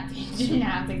 you're not doing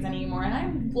gymnastics anymore. And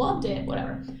I loved it,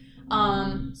 whatever.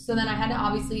 So then I had to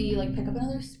obviously like pick up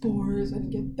another sport so I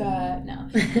didn't get that. No.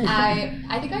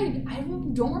 I think I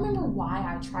don't remember why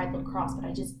I tried lacrosse, but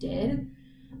I just did.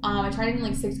 I tried it in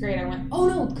like 6th grade. I went, oh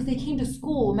no, because they came to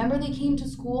school. Remember they came to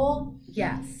school?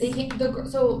 Yes.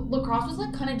 So lacrosse was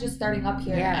like kind of just starting up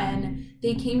here, and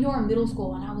they came to our middle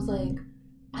school, and I was like,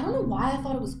 I don't know why I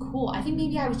thought it was cool. I think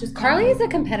maybe I was just Carly is a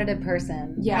competitive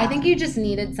person. Yeah. I think you just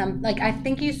needed some, like, I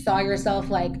think you saw yourself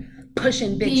like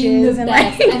pushing being bitches the and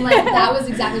best. like And like that was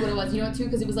exactly what it was, you know, too,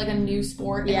 because it was like a new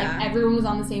sport, and yeah, like everyone was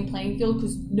on the same playing field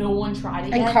because no one tried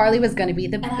it and yet. Carly was gonna be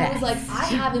the and best. I was like, I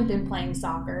haven't been playing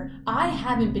soccer, I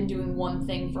haven't been doing one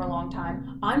thing for a long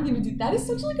time, I'm gonna do that. Is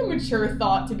such like a mature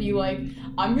thought to be like,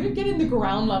 I'm gonna get in the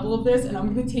ground level of this and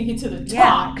I'm gonna take it to the top.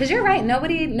 Yeah, because you're right,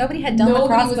 nobody had done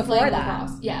lacrosse before that.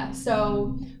 Lacrosse. Yeah,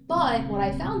 so but what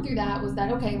I found through that was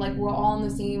that, okay, like we're all on the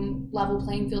same level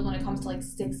playing field when it comes to like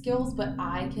stick skills, but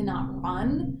I cannot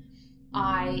run.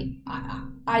 I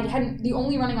hadn't, the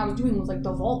only running I was doing was like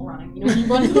the vault running, you know, you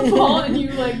run to the vault and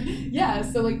you like, yeah,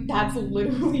 so like that's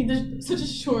literally such a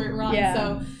short run. Yeah.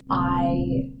 So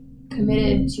I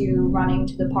committed to running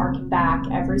to the park and back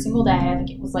every single day. I think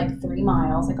it was like 3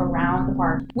 miles, like around the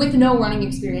park, with no running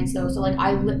experience though. So like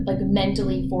I like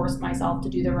mentally forced myself to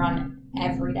do the run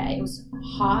every day. It was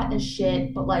hot as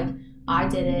shit, but like I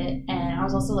did it, and I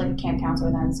was also like a camp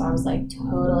counselor then, so I was like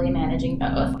totally managing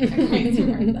both. Like a crazy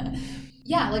person.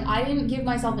 Yeah, like I didn't give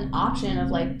myself an option of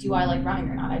like, do I like running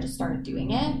or not? I just started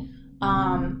doing it.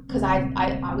 Because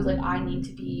I was like, I need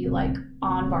to be like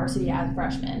on varsity as a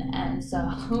freshman, and so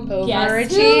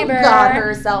guess who got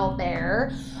herself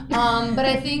there. But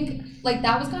I think like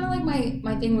that was kind of like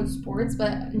my thing with sports.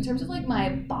 But in terms of like my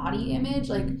body image,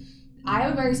 like I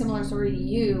have a very similar story to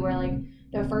you, where like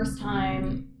the first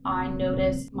time I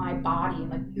noticed my body and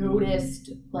like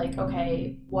noticed like,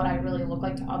 okay, what I really look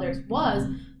like to others was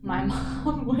my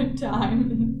mom one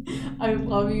time. I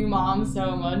love you, Mom,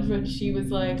 so much, but she was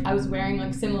like, I was wearing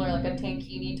like similar, like a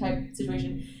tankini type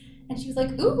situation, and she was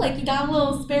like, ooh, like you got a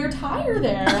little spare tire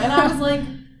there. And I was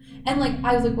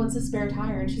like, what's a spare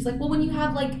tire? And she's like, well, when you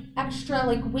have like extra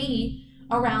like weight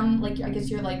around, like, I guess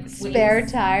you're like spare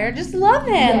tire, just love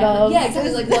handles. Yeah,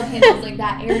 exactly, like love handles, like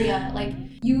that area. Like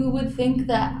you would think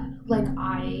that like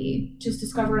I just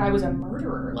discovered I was a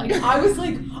murderer. Like I was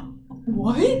like,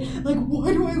 what? Like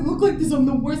why do I look like this? I'm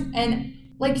the worst. And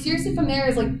like seriously, from there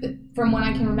is like from when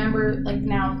I can remember, like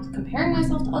now comparing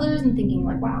myself to others and thinking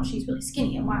like, wow, she's really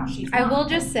skinny, and wow, she's not. I will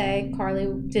just say Carly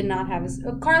did not have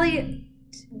Carly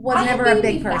was never a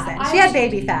big person. She had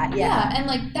baby fat, yeah. And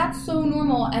like that's so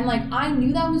normal, and like I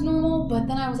knew that was normal, but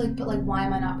then I was like, but like why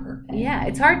am I not perfect? Yeah,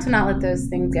 it's hard to not let those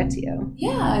things get to you.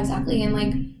 Yeah, exactly. And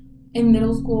like in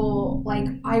middle school, like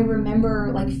I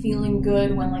remember like feeling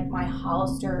good when like my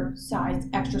Hollister size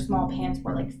extra small pants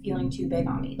were like feeling too big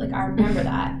on me. Like I remember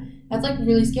that. That's like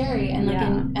really scary. And like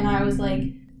and I was like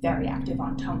very active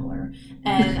on Tumblr,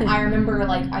 and I remember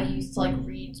like I used to like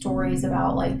read stories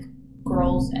about like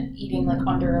girls and eating like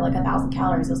under like 1,000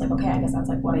 calories. I was like, okay, I guess that's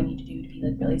like what I need to do to be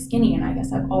like really skinny. And I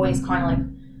guess I've always kind of like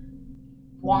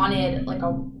wanted like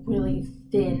a really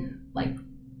thin, like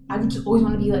I would just always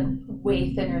want to be like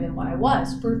way thinner than what I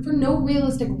was for no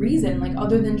realistic reason, like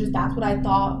other than just that's what I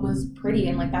thought was pretty,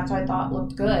 and like that's what I thought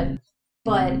looked good.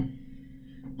 But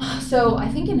so I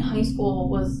think in high school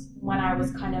was when I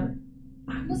was kind of,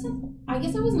 I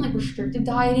guess I wasn't like restricted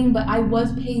dieting, but I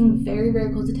was paying very,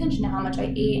 very close attention to how much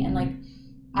I ate. And like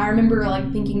I remember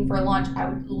like thinking for lunch I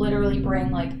would literally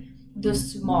bring like the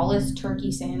smallest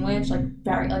turkey sandwich, like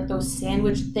very like those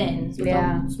sandwich thins with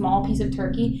a small piece of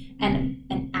turkey and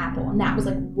an apple, and that was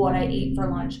like what I ate for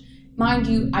lunch. Mind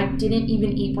you, I didn't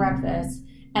even eat breakfast,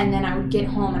 and then I would get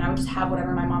home and I would just have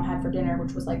whatever my mom had for dinner,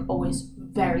 which was like always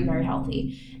very, very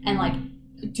healthy. And like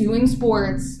doing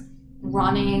sports,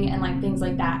 running, and like things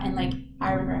like that, and like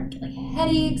I remember like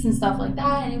headaches and stuff like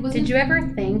that, and it was. Did you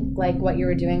ever think like what you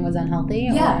were doing was unhealthy?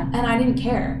 Yeah, and I didn't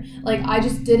care. Like I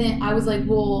just didn't. I was like,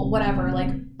 well, whatever.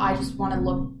 Like I just want to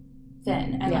look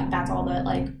thin, and like that's all that.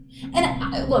 Like,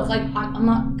 and look, like I'm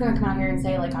not gonna come out here and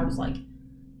say like I was like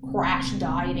crash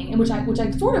dieting, which I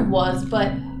sort of was,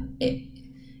 but I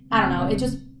don't know.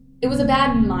 It was a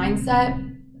bad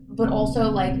mindset, but also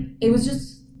like it was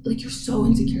just like you're so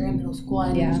insecure in middle school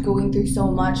and you're just going through so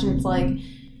much, and it's like.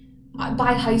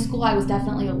 By high school, I was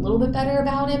definitely a little bit better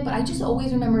about it, but I just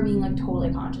always remember being like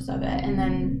totally conscious of it. And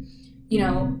then, you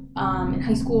know, in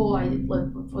high school, I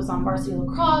was on varsity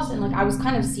lacrosse, and like I was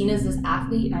kind of seen as this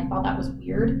athlete, and I thought that was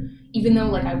weird, even though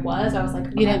like I was like,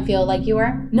 you didn't feel like you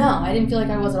were? No, I didn't feel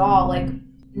like I was at all. Like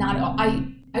not at all.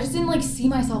 I just didn't like see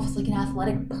myself as like an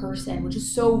athletic person, which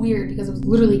is so weird because I was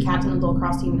literally captain of the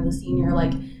lacrosse team as a senior.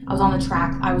 Like I was on the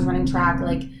track, I was running track,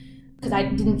 like. Because I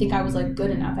didn't think I was like good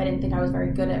enough. I didn't think I was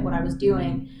very good at what I was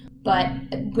doing. But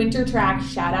winter track,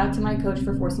 shout out to my coach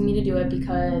for forcing me to do it,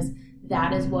 because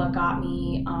that is what got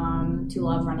me to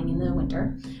love running in the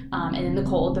winter and in the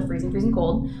cold, the freezing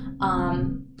cold.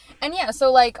 And yeah,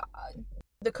 so like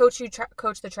the coach who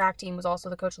coached the track team was also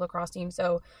the coach of the lacrosse team.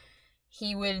 So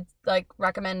he would like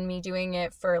recommend me doing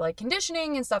it for like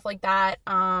conditioning and stuff like that.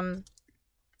 But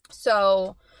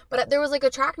there was like a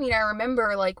track meet I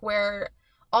remember like where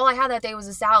all I had that day was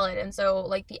a salad, and so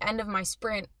like the end of my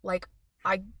sprint, like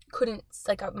I couldn't,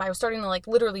 like I was starting to like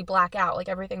literally black out, like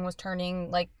everything was turning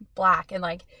like black, and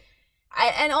like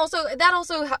that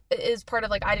also is part of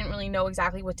like I didn't really know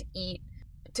exactly what to eat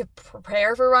to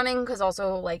prepare for running, because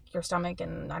also like your stomach,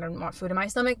 and I didn't want food in my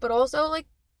stomach, but also like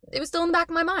it was still in the back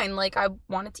of my mind, like I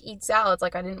wanted to eat salads,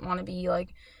 like I didn't want to be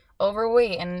like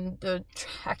overweight, and the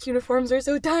track uniforms are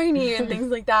so tiny and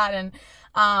things like that,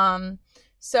 and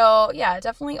so, yeah,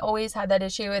 definitely always had that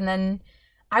issue. And then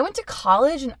I went to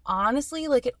college, and honestly,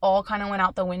 like, it all kind of went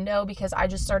out the window because I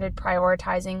just started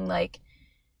prioritizing, like,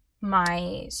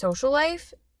 my social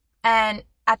life. And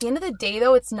at the end of the day,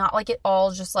 though, it's not like it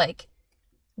all just, like,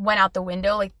 went out the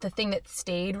window. Like, the thing that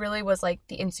stayed really was, like,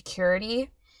 the insecurity.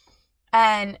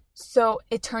 And so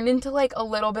it turned into, like, a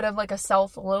little bit of, like, a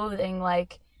self-loathing,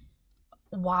 like,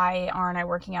 why aren't I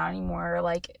working out anymore?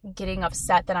 Like getting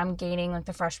upset that I'm gaining like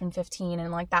the freshman 15, and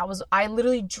like I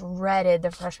literally dreaded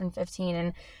the freshman 15,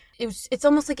 and it's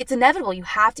almost like it's inevitable. You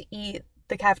have to eat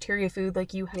the cafeteria food.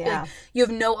 Like you have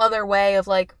no other way of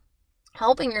like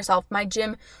helping yourself. My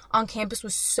gym on campus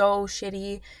was so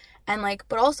shitty, and like,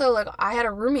 but also like I had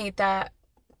a roommate that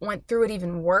went through it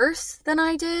even worse than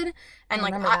I did, and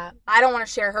like I don't want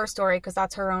to share her story because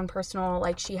that's her own personal,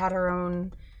 like she had her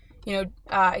own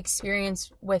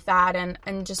experience with that,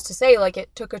 and just to say like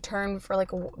it took a turn for like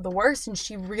the worst, and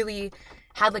she really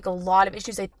had like a lot of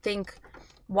issues. I think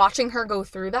watching her go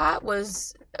through that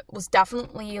was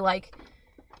definitely like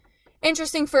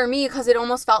interesting for me, because it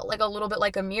almost felt like a little bit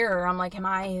like a mirror. I'm like, am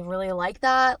I really like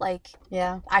that? Like,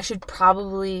 yeah, I should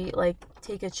probably like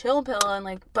take a chill pill, and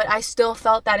like, but I still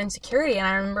felt that insecurity, and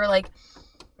I remember like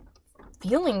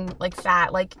feeling like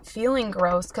fat, like feeling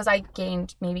gross, because I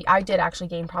did actually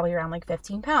gain probably around like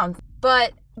 15 pounds.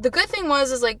 But the good thing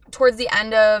is like towards the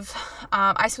end of,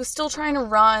 I was still trying to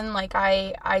run. Like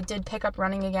I did pick up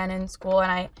running again in school,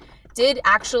 and I did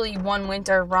actually one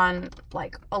winter run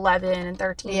like 11 and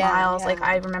 13 miles. Yeah. Like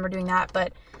I remember doing that,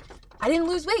 but I didn't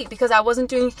lose weight because I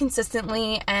wasn't doing it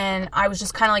consistently, and I was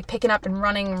just kind of like picking up and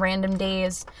running random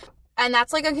days. And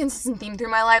that's, like, a consistent theme through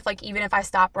my life. Like, even if I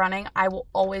stop running, I will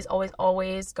always, always,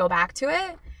 always go back to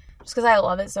it. Just because I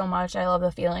love it so much. I love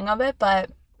the feeling of it.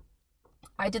 But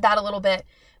I did that a little bit.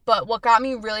 But what got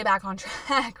me really back on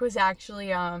track was actually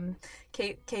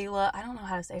Kayla. I don't know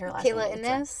how to say her last name. Kayla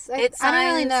Innes? I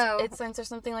don't really know. It's Science or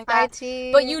something like that.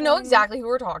 IT. But you know exactly who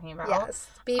we're talking about. Yes.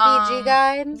 BBG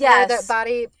guide? Yes.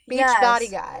 The beach body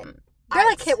guide. They're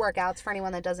like HIIT workouts for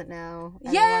anyone that doesn't know.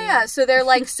 Yeah. So they're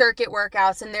like circuit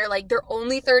workouts, and they're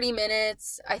only 30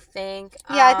 minutes, I think.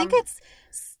 Yeah, I think it's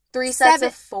 3 sets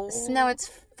of 4. No, it's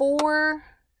 4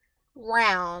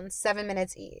 rounds, 7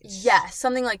 minutes each. Yeah,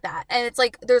 something like that. And it's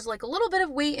like there's like a little bit of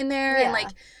weight in there, and like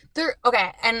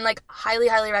and like highly,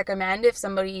 highly recommend if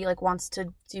somebody like wants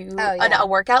to do a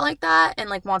workout like that, and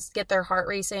like wants to get their heart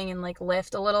racing and like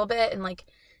lift a little bit, and like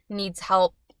needs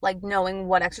help like knowing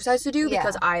what exercise to do,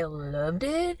 because I loved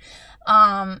it.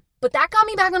 but that got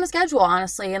me back on the schedule,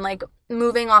 honestly, and like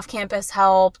moving off campus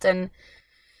helped, and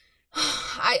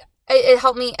it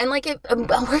helped me, and like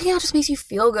working out just makes you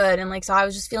feel good, and like so I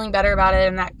was just feeling better about it,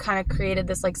 and that kind of created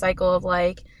this like cycle of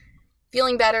like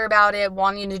feeling better about it,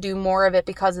 wanting to do more of it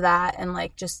because of that, and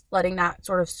like just letting that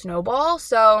sort of snowball.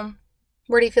 So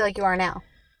where do you feel like you are now?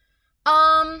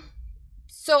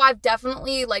 So I've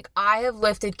definitely, like, I have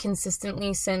lifted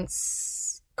consistently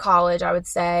since college, I would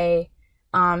say.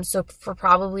 So for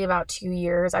probably about 2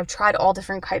 years, I've tried all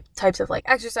different types of like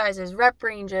exercises, rep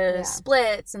ranges,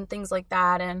 splits, and things like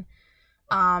that. And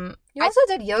you also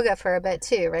did yoga for a bit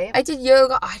too, right? I did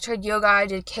yoga. I tried yoga. I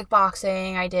did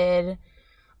kickboxing.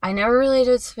 I never really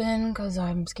did spin because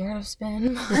I'm scared of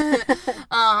spin.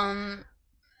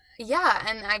 Yeah,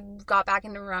 and I got back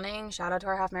into running. Shout out to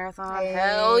our half marathon. Hey.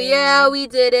 Hell yeah, we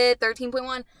did it.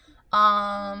 13.1.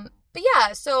 But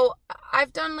yeah, so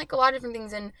I've done like a lot of different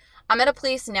things, and I'm at a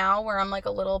place now where I'm like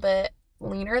a little bit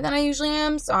leaner than I usually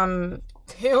am, so I'm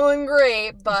feeling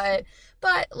great, but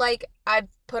like I've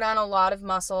put on a lot of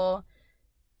muscle.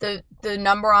 The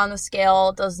number on the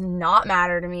scale does not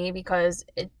matter to me because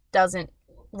it doesn't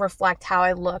reflect how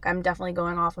I look. I'm definitely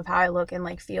going off of how I look and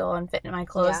like feel and fit in my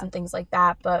clothes and things like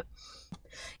that. But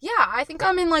yeah, I think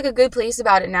I'm in like a good place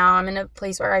about it now. I'm in a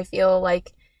place where I feel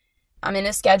like I'm in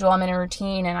a schedule, I'm in a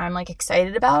routine, and I'm like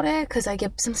excited about it because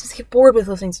sometimes I get bored with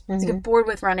lifting, sometimes I get bored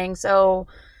with running. So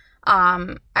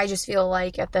I just feel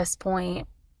like at this point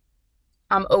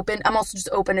I'm open. I'm also just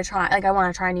open to try, like I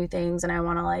want to try new things, and I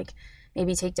want to like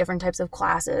maybe take different types of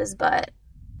classes, but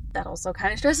that also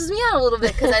kind of stresses me out a little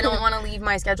bit because I don't want to leave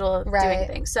my schedule of doing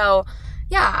things. So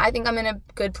yeah, I think I'm in a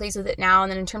good place with it now.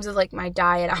 And then in terms of like my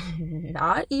diet, I'm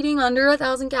not eating under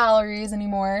 1,000 calories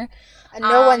anymore.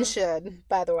 No one should,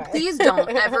 by the way. Please don't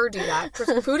ever do that.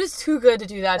 Food is too good to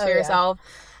do that to yourself.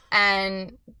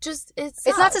 And just, it's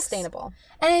not sustainable.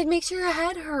 And it makes your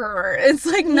head hurt. It's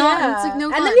like not, it's like no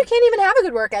fun. And then you can't even have a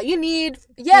good workout. You need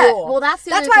fuel. Well, that's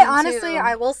why, honestly,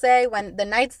 I will say when the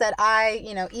nights that I,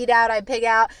 eat out, I pig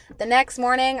out, the next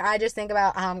morning, I just think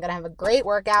about, I'm going to have a great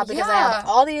workout because I have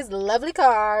all these lovely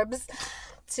carbs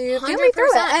to fuel me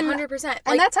through it. And 100%.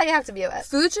 And that's how you have to view it.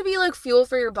 Food should be like fuel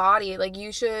for your body. Like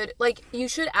you should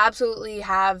absolutely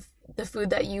have the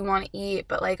food that you want to eat.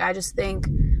 But like, I just think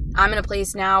I'm in a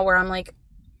place now where I'm like,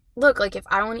 look, like if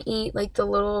I want to eat like the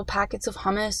little packets of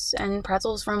hummus and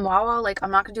pretzels from Wawa, like I'm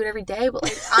not gonna do it every day, but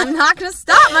like I'm not gonna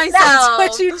stop myself. That's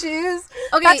what you choose.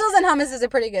 Okay, pretzels and hummus is a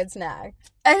pretty good snack.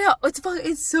 I know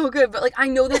it's so good, but like I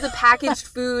know that the packaged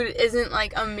food isn't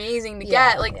like amazing to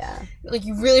get. Like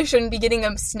you really shouldn't be getting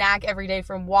a snack every day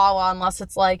from Wawa unless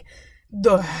it's like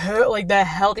the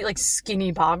healthy like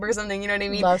Skinny Pop or something. You know what I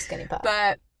mean? Love Skinny Pop,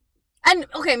 And,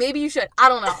 okay, maybe you should. I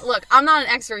don't know. Look, I'm not an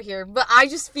expert here, but I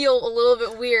just feel a little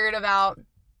bit weird about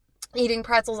eating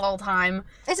pretzels all the time.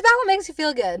 It's about what makes you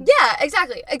feel good. Yeah,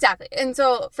 exactly. And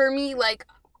so, for me, like,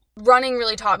 running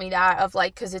really taught me that of,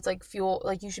 like, because it's, like, fuel,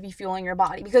 like, you should be fueling your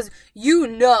body. Because if you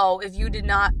did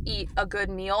not eat a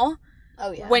good meal,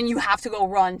 when you have to go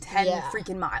run 10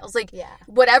 freaking miles. Like,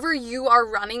 whatever you are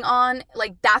running on,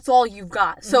 like, that's all you've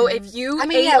got. So if you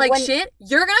ate shit,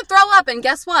 you're going to throw up. And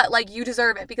guess what? Like, you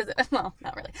deserve it because, well,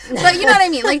 not really. But you know what I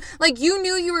mean? Like you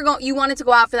knew you wanted to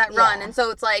go out for that run. And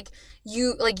so it's like,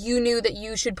 you knew that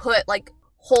you should put, like,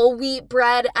 whole wheat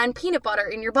bread and peanut butter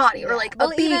in your body. Or, like, a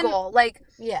bagel.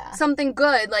 Something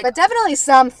good. Like, but definitely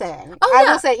something. I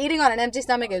will say, eating on an empty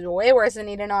stomach is way worse than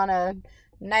eating on a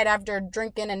night after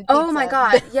drinking and pizza. Oh my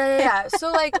god. Yeah.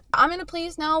 So like I'm in a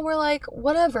place now where like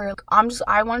whatever. Like,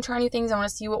 I want to try new things. I want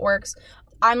to see what works.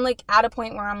 I'm like at a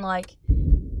point where I'm like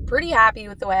pretty happy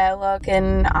with the way I look,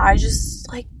 and I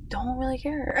just like don't really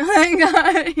care.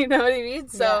 Like, you know what I mean?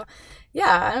 So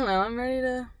yeah, I don't know. I'm ready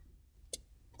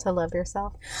to love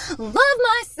yourself. Love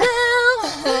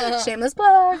myself. Shameless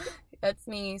plug. That's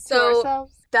me. So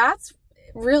that's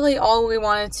really all we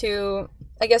wanted to,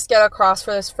 I guess, get across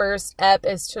for this first ep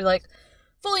is to like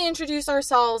fully introduce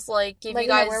ourselves, like give you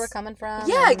guys where we're coming from.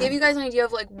 Yeah, give you guys an idea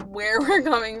of like where we're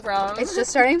coming from. It's just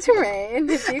starting to rain.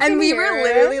 And we were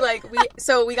literally like we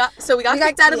got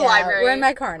kicked out of the library. We're in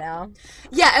my car now.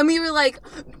 Yeah, and we were like,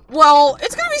 well,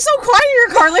 it's gonna be so quiet in your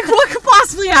car. Like, what could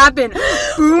possibly happen?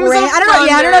 Booms. Rain. I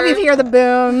don't know if you hear the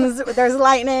booms. There's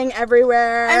lightning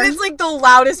everywhere, and it's like the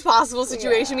loudest possible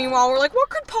situation. Meanwhile, we're like, what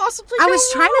could possibly? I was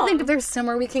trying to think if there's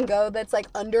somewhere we can go that's like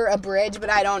under a bridge, but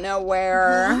I don't know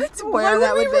where. Where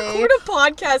that would be. Record a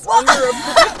podcast under a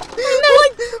bridge.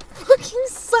 Like fucking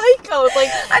psychos. Like,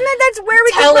 I meant that's where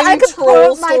we I could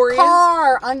put my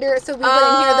car under so we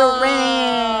wouldn't hear the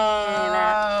rain.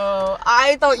 Oh,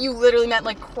 I thought you literally meant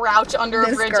like crouch under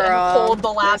a bridge and hold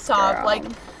the laptop. Like,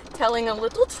 telling a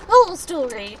little troll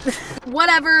story.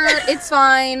 Whatever, it's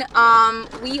fine.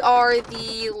 We are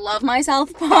the Love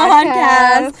Myself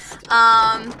podcast.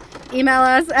 Email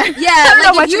us. Yeah, I don't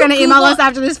know what you're going to email us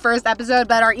after this first episode,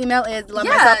 but our email is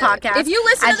lovemyselfpodcast if you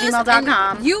listen at to this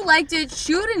gmail.com. and you liked it,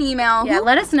 shoot an email. Yeah,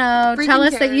 let us know. Tell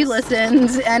us that you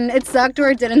listened and it sucked or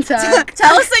it didn't suck.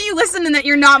 Tell us that you listened and that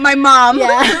you're not my mom.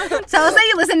 Yeah. Tell us that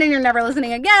you listened and you're never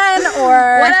listening again,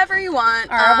 or whatever you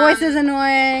want. Our voice is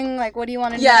annoying. Like, what do you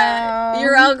want to know? Yeah,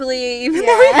 you're ugly. Even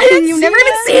you've never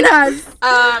even seen us.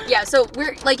 Yeah, so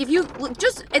we're like, if you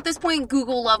just at this point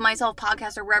Google Love Myself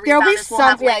podcast or wherever you found this, we'll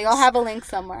have links. You'll have a link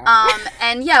somewhere.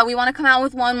 And yeah, we want to come out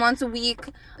with one once a week,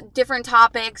 different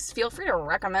topics. Feel free to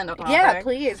recommend a topic. Yeah,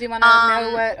 please. We want to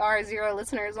know what our 0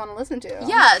 listeners want to listen to.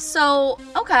 Yeah, so,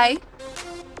 okay.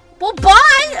 Well, bye!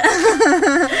 All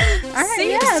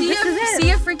right, see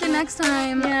you freaking next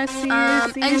time. Yeah,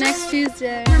 see you next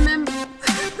Tuesday. Remember...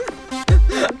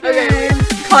 Okay,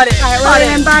 cut it. All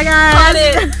right, bye,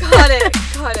 guys.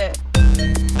 Cut it.